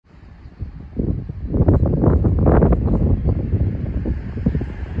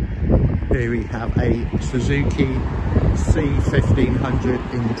Here we have a Suzuki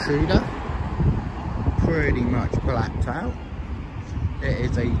C1500 Intruder, pretty much blacked out. It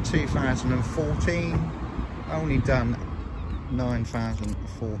is a 2014, only done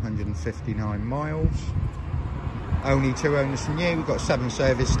 9,459 miles. Only 2 owners from new. We've got 7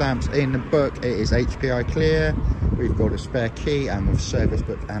 service stamps in the book. It is HPI clear. We've got a spare key and with service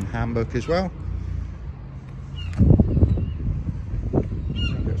book and handbook as well.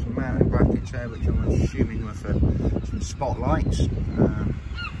 We've got some mounting brackets there, which I'm assuming were for some spotlights. There's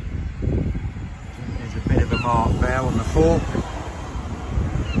a bit of a mark there on the fork.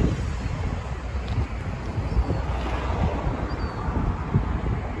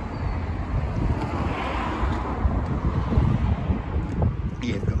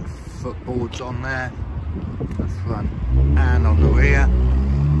 You've got footboards on there, the front and on the rear.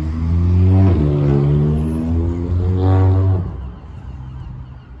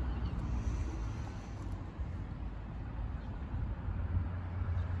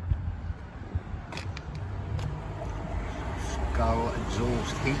 Skull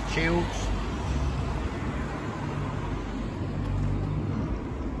exhaust heat shields.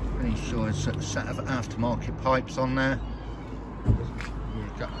 Pretty sure there's a set of aftermarket pipes on there.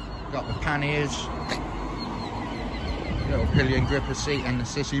 Got the panniers, little pillion gripper seat and the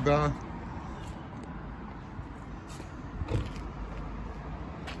sissy bar.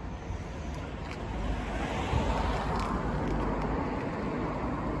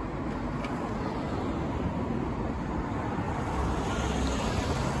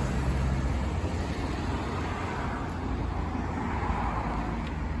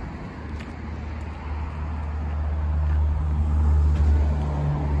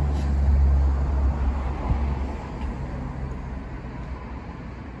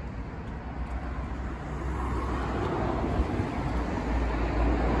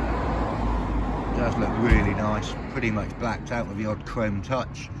 Does look really nice, pretty much blacked out with the odd chrome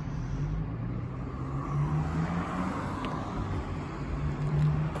touch.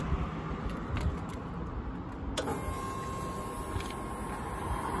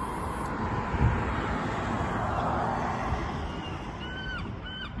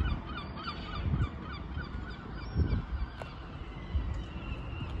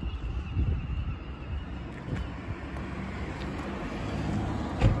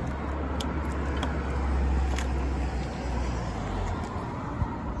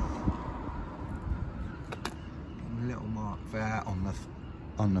 There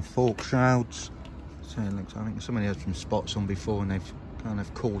on the fork shrouds, so it looks, I think somebody had some spots on before and they've kind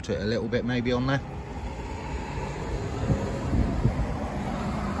of caught it a little bit maybe on there.